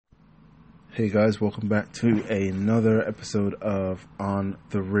Hey guys, welcome back to another episode of On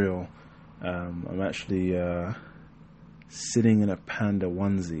the Real. I'm actually sitting in a panda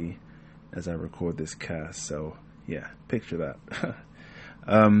onesie as I record this cast, so yeah, picture that.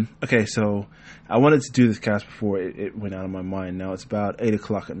 Okay, so I wanted to do this cast before it went out of my mind. Now it's about 8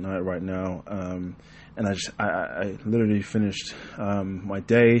 o'clock at night right now, and I literally finished my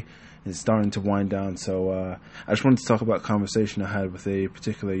day. It's starting to wind down, so I just wanted to talk about a conversation I had with a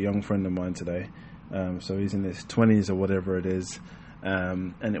particular young friend of mine today. So he's in his 20s or whatever it is,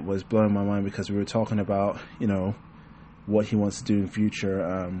 and it was blowing my mind because we were talking about, what he wants to do in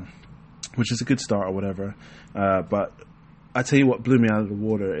future, which is a good start or whatever. But I tell you what blew me out of the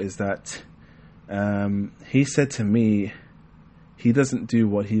water is that he said to me he doesn't do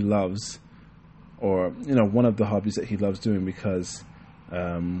what he loves, or one of the hobbies that he loves doing because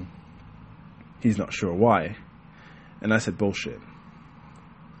he's not sure why. And I said, bullshit.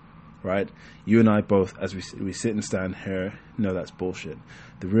 Right? You and I both, as we sit and stand here, know that's bullshit.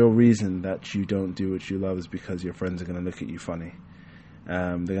 The real reason that you don't do what you love is because your friends are going to look at you funny.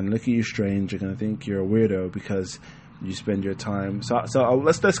 They're going to look at you strange. They're going to think you're a weirdo because you spend your time. So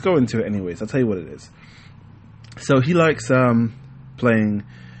let's go into it anyways. I'll tell you what it is. So he likes playing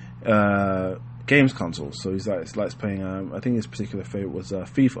games consoles. So he likes playing, I think his particular favorite was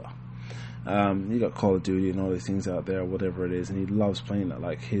FIFA. You got Call of Duty and all these things out there, whatever it is, and he loves playing that.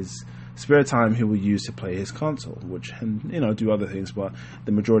 Like his spare time, he will use to play his console, and do other things, but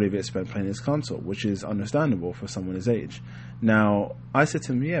the majority of it is spent playing his console, which is understandable for someone his age. Now, I said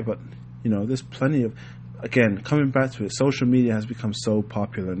to him, yeah, but there's plenty of, again, coming back to it, social media has become so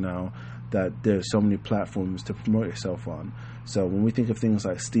popular now that there's so many platforms to promote yourself on. So when we think of things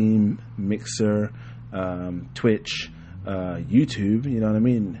like Steam, Mixer, Twitch, YouTube, you know what I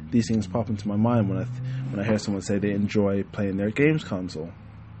mean? These things pop into my mind when I hear someone say they enjoy playing their games console.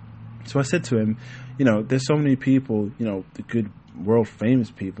 So I said to him, there's so many people, the good world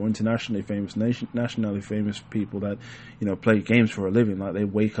famous people, internationally famous, nationally famous people that, play games for a living. Like they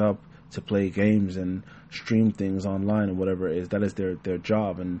wake up to play games and stream things online or whatever it is. That is their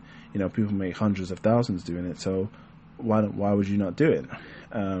job, and people make hundreds of thousands doing it. So why would you not do it?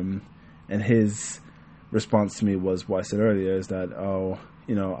 And his response to me was what I said earlier, is that,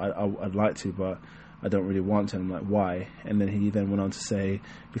 I'd like to, but I don't really want to. And I'm like, why? And then he went on to say,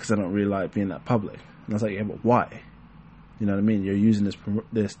 because I don't really like being that public. And I was like, yeah, but why? You know what I mean? You're using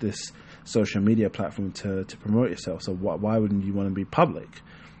this social media platform to promote yourself. So why wouldn't you want to be public?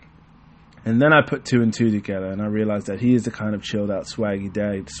 And then I put two and two together, and I realized that he is the kind of chilled out, swaggy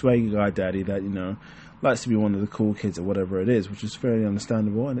guy daddy that, likes to be one of the cool kids or whatever it is, which is fairly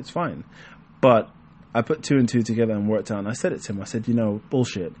understandable, and it's fine. But I put two and two together and worked out, and I said it to him. I said,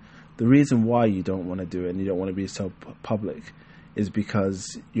 bullshit. The reason why you don't want to do it and you don't want to be so public is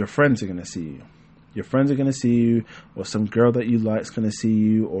because your friends are going to see you. Your friends are going to see you, or some girl that you like is going to see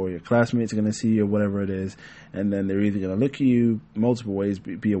you, or your classmates are going to see you, or whatever it is. And then they're either going to look at you multiple ways,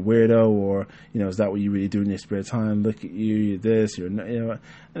 be a weirdo, or, is that what you really do in your spare time? Look at you, you're this, you're not,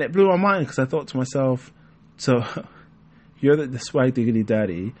 And it blew my mind because I thought to myself, so you're the swag diggity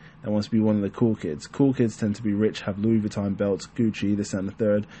daddy that wants to be one of the cool kids. Cool kids tend to be rich, have Louis Vuitton belts, Gucci, this and the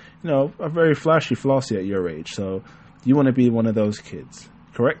third. Are very flashy, flossy at your age. So you want to be one of those kids,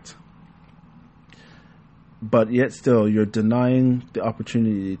 correct? But yet still, you're denying the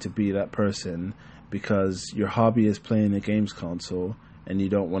opportunity to be that person because your hobby is playing a games console, and you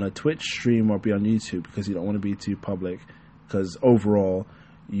don't want to Twitch stream or be on YouTube because you don't want to be too public, because overall,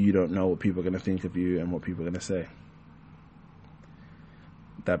 you don't know what people are going to think of you and what people are going to say.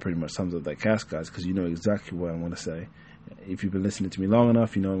 That pretty much sums up that cast, guys, because you know exactly what I want to say. If you've been listening to me long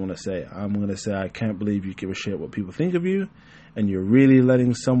enough, you know what I want to say. I'm going to say I can't believe you give a shit what people think of you, and you're really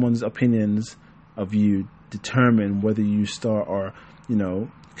letting someone's opinions of you determine whether you start or,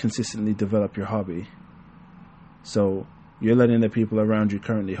 consistently develop your hobby. So you're letting the people around you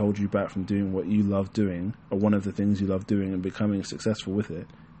currently hold you back from doing what you love doing, or one of the things you love doing, and becoming successful with it.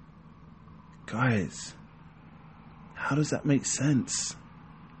 Guys, how does that make sense?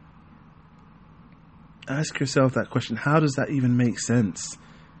 Ask yourself that question. How does that even make sense?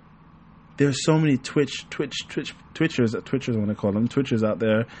 There's so many Twitchers I want to call them, Twitchers out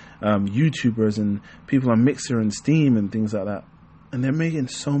there, YouTubers and people on Mixer and Steam and things like that. And they're making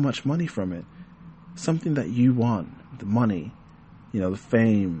so much money from it. Something that you want, the money, the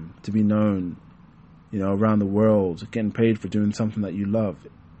fame, to be known, around the world, getting paid for doing something that you love.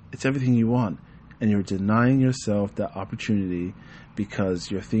 It's everything you want. And you're denying yourself that opportunity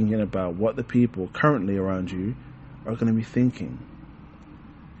because you're thinking about what the people currently around you are going to be thinking.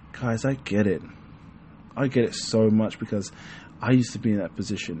 Guys, I get it. I get it so much because I used to be in that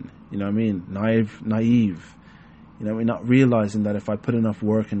position, you know what I mean? Naive, you know, not realizing that if I put enough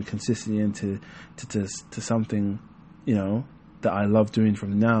work and consistency into to something, you know, that I love doing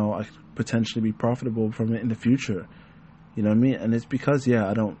from now, I could potentially be profitable from it in the future. You know what I mean? And it's because,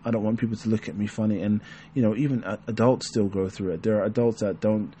 I don't want people to look at me funny. And, you know, even adults still go through it. There are adults that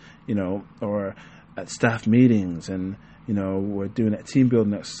don't, you know, or at staff meetings and, you know, we're doing a team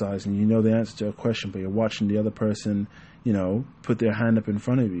building exercise and you know the answer to a question, but you're watching the other person, you know, put their hand up in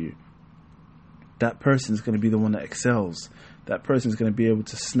front of you. That person's going to be the one that excels. That person's going to be able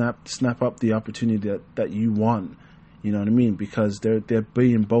to snap up the opportunity that you want. You know what I mean? Because they're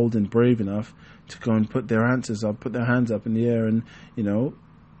being bold and brave enough to go and put their answers up, put their hands up in the air and, you know,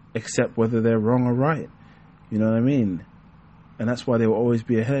 accept whether they're wrong or right. You know what I mean? And that's why they will always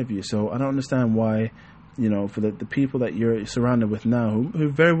be ahead of you. So I don't understand why, you know, for the people that you're surrounded with now, who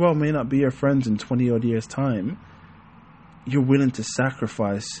very well may not be your friends in 20 odd years' time, you're willing to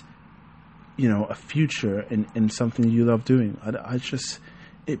sacrifice, you know, a future in something you love doing.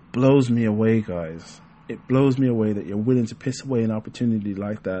 It blows me away, guys. It blows me away that you're willing to piss away an opportunity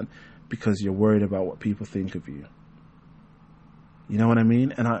like that because you're worried about what people think of you. You know what I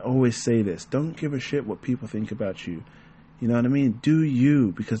mean? And I always say this, don't give a shit what people think about you. You know what I mean? Do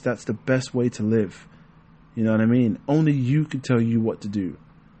you, because that's the best way to live. You know what I mean? Only you can tell you what to do.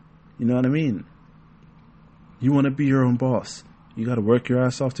 You know what I mean? You want to be your own boss. You got to work your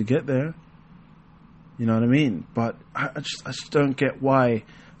ass off to get there. You know what I mean? But I just don't get why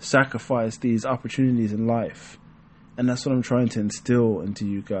sacrifice these opportunities in life. And that's what I'm trying to instill into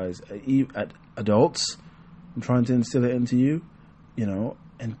you guys. At adults, I'm trying to instill it into you, you know,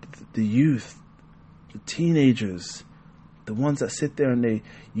 and the youth, the teenagers, the ones that sit there and they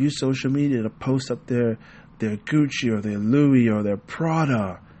use social media to post up their Gucci or their Louis or their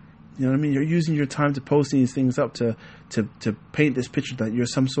Prada. You know what I mean? You're using your time to post these things up to paint this picture that you're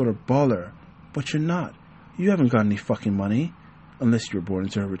some sort of baller. But you're not. You haven't got any fucking money. Unless you're born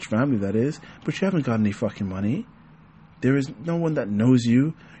into a rich family, that is. But you haven't got any fucking money. There is no one that knows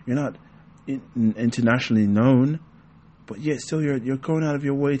you. You're not internationally known. But yet still you're going out of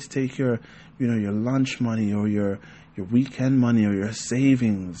your way to take your, you know, your lunch money or your weekend money or your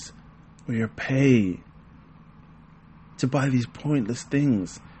savings or your pay to buy these pointless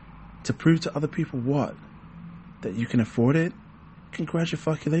things to prove to other people what? That you can afford it?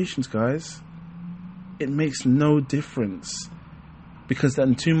 Congratulations, guys. It makes no difference. Because then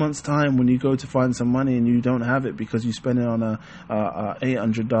in 2 months' time, when you go to find some money and you don't have it because you spend it on a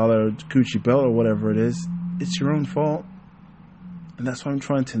 $800 Gucci belt or whatever it is, it's your own fault. And that's why I'm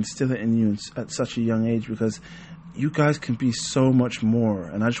trying to instill it in you at such a young age, because you guys can be so much more.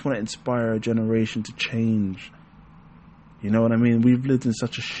 And I just want to inspire a generation to change. You know what I mean? We've lived in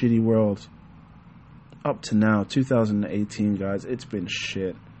such a shitty world. Up to now, 2018, guys, it's been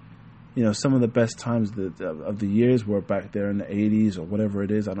shit. You know, some of the best times of the years were back there in the 80s or whatever it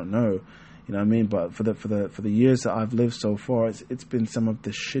is. I don't know. You know what I mean? But for the years that I've lived so far, it's been some of the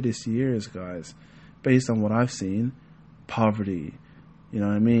shittest years, guys. Based on what I've seen, poverty. You know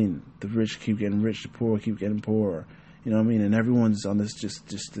what I mean? The rich keep getting rich, the poor keep getting poorer. You know what I mean? And everyone's on this just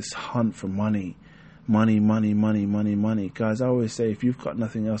this hunt for money. Money. Guys, I always say, if you've got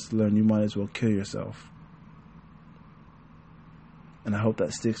nothing else to learn, you might as well kill yourself. And I hope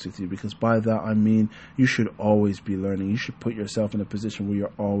that sticks with you, because by that I mean you should always be learning. You should put yourself in a position where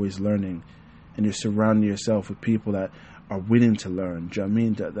you're always learning, and you're surrounding yourself with people that are willing to learn. Do you know what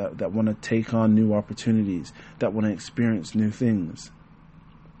I mean? That want to take on new opportunities, that want to experience new things.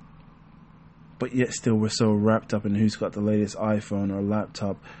 But yet still we're so wrapped up in who's got the latest iPhone or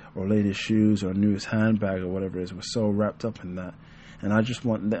laptop or latest shoes or newest handbag or whatever it is. We're so wrapped up in that. And I just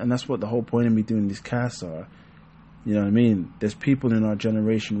want, and that's what the whole point of me doing these casts are. You know what I mean? There's people in our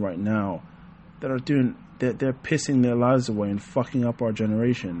generation right now that are doing, they're pissing their lives away and fucking up our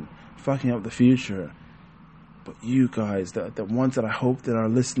generation, fucking up the future. But you guys, the ones that I hope that are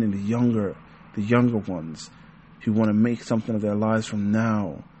listening, the younger ones who want to make something of their lives from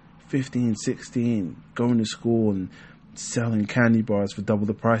now, 15, 16, going to school and selling candy bars for double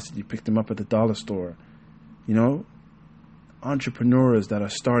the price that you picked them up at the dollar store. You know? Entrepreneurs that are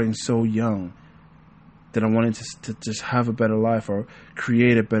starting so young, that are wanting to just have a better life or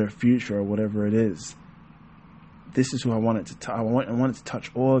create a better future or whatever it is. This is who I wanted to I wanted to touch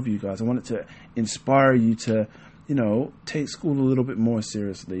all of you guys. I wanted to inspire you to, you know, take school a little bit more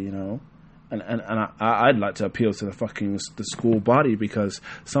seriously, you know. And I'd like to appeal to the school body, because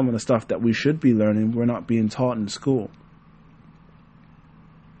some of the stuff that we should be learning, we're not being taught in school.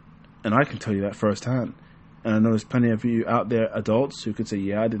 And I can tell you that firsthand. And I know there's plenty of you out there, adults, who could say,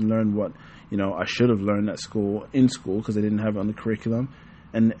 yeah, I didn't learn what, I should have learned in school, because I didn't have it on the curriculum.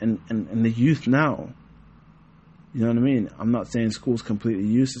 And the youth now, you know what I mean? I'm not saying school's completely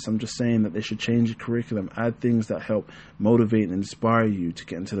useless. I'm just saying that they should change the curriculum, add things that help motivate and inspire you to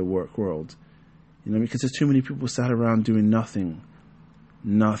get into the work world. Because there's too many people sat around doing nothing.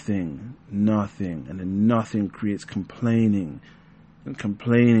 Nothing. And then nothing creates complaining,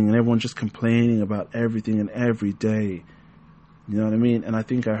 and everyone's just complaining about everything and every day. You know what I mean? And I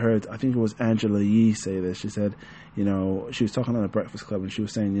think it was Angela Yee say this. She said, she was talking on the Breakfast Club, and she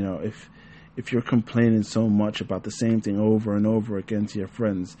was saying, if you're complaining so much about the same thing over and over again to your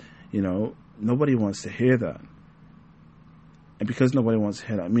friends, nobody wants to hear that. And because nobody wants to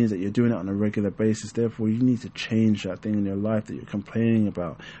hear that, it means that you're doing it on a regular basis. Therefore, you need to change that thing in your life that you're complaining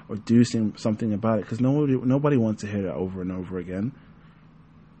about, or do something about it, because nobody wants to hear that over and over again.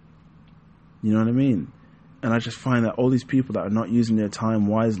 You know what I mean? And I just find that all these people that are not using their time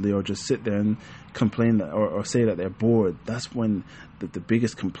wisely, or just sit there and complain that, or say that they're bored, that's when the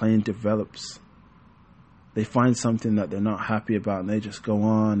biggest complaint develops. They find something that they're not happy about, and they just go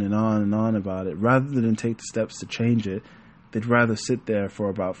on and on and on about it. Rather than take the steps to change it, they'd rather sit there for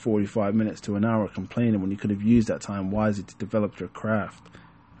about 45 minutes to an hour complaining, when you could have used that time wisely to develop your craft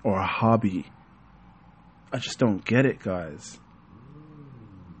or a hobby. I just don't get it, guys.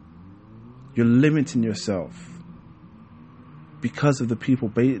 You're limiting yourself because of the people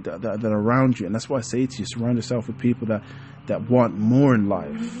that are around you. And that's why I say to you, surround yourself with people that want more in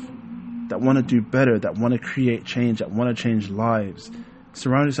life, that want to do better, that want to create change, that want to change lives.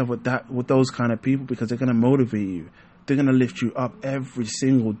 Surround yourself with those kind of people, because they're going to motivate you. They're going to lift you up every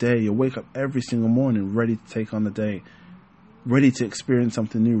single day. You'll wake up every single morning ready to take on the day, ready to experience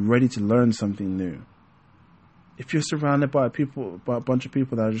something new, ready to learn something new. If you're surrounded by a bunch of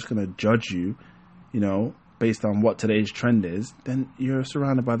people that are just going to judge you, based on what today's trend is, then you're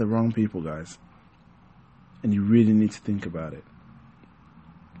surrounded by the wrong people, guys. And you really need to think about it.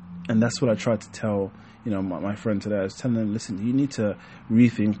 And that's what I tried to tell, my friend today. I was telling them, listen, you need to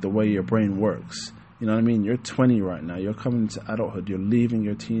rethink the way your brain works. You know what I mean? You're 20 right now. You're coming into adulthood. You're leaving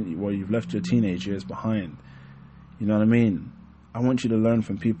you've left your teenage years behind. You know what I mean? I want you to learn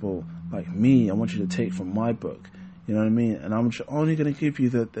from people like me. I want you to take from my book. You know what I mean? And I'm only going to give you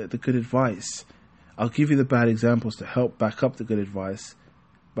the good advice. I'll give you the bad examples to help back up the good advice.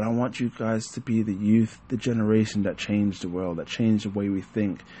 But I want you guys to be the youth, the generation that changed the world, that changed the way we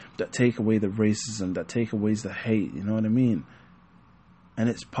think, that take away the racism, that take away the hate. You know what I mean? And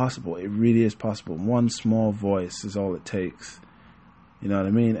it's possible. It really is possible. One small voice is all it takes. You know what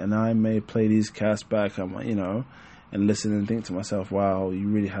I mean? And I may play these casts back, and listen and think to myself, wow, you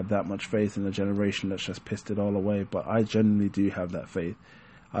really had that much faith in a generation that's just pissed it all away. But I genuinely do have that faith.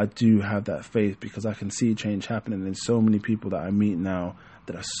 I do have that faith because I can see change happening in so many people that I meet now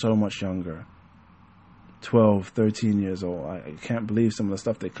that are so much younger. 12, 13 years old. I can't believe some of the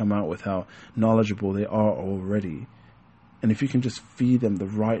stuff they come out with, how knowledgeable they are already. And if you can just feed them the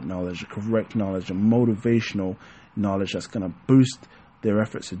right knowledge, the correct knowledge, and motivational knowledge that's going to boost their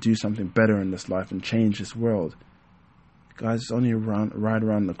efforts to do something better in this life and change this world, guys, it's only right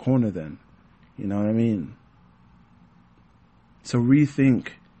around the corner then. You know what I mean? So rethink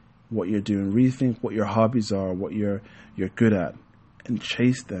what you're doing. Rethink what your hobbies are, what you're good at, and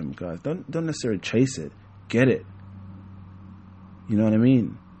chase them, guys. Don't necessarily chase it. Get it. You know what I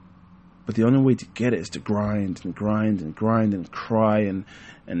mean? But the only way to get it is to grind and cry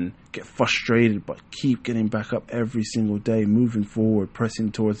and get frustrated, but keep getting back up every single day, moving forward,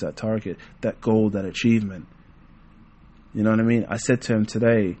 pressing towards that target, that goal, that achievement. You know what I mean? I said to him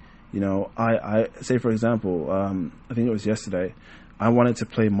today, I say, for example, I think it was yesterday, I wanted to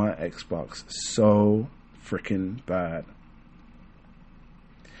play my Xbox so freaking bad.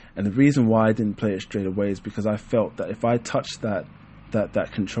 And the reason why I didn't play it straight away is because I felt that if I touched that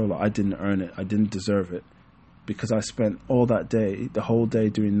controller, I didn't earn it. I didn't deserve it. Because I spent all that day, the whole day,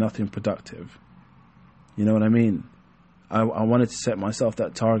 doing nothing productive. You know what I mean? I wanted to set myself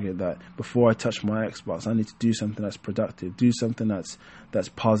that target that before I touch my Xbox, I need to do something that's productive, do something that's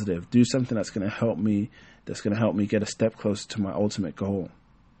positive, do something that's going to help me get a step closer to my ultimate goal.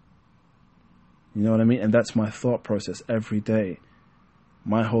 You know what I mean? And that's my thought process every day.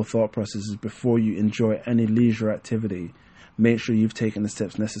 My whole thought process is, before you enjoy any leisure activity, make sure you've taken the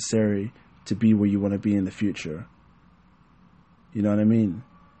steps necessary to be where you want to be in the future. You know what I mean?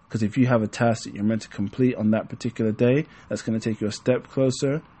 Because if you have a task that you're meant to complete on that particular day, that's going to take you a step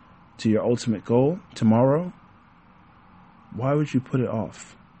closer to your ultimate goal tomorrow, why would you put it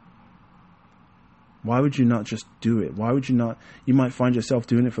off? Why would you not just do it? Why would you not? You might find yourself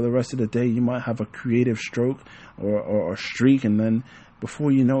doing it for the rest of the day. You might have a creative stroke or streak, and then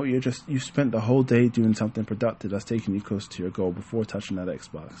before you know it, you spent the whole day doing something productive that's taking you close to your goal before touching that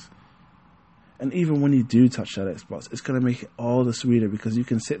Xbox. And even when you do touch that Xbox, it's going to make it all the sweeter, because you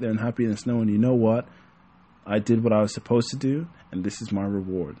can sit there in happiness knowing, you know what? I did what I was supposed to do, and this is my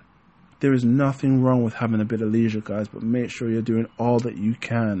reward. There is nothing wrong with having a bit of leisure, guys, but make sure you're doing all that you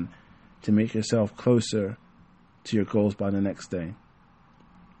can to make yourself closer to your goals by the next day.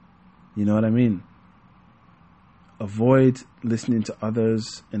 You know what I mean? Avoid listening to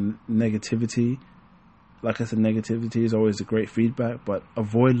others and negativity. Like I said, negativity is always a great feedback, but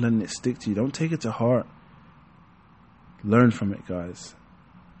avoid letting it stick to you. Don't take it to heart. Learn from it, guys.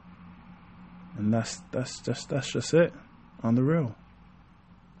 And that's just it on the real.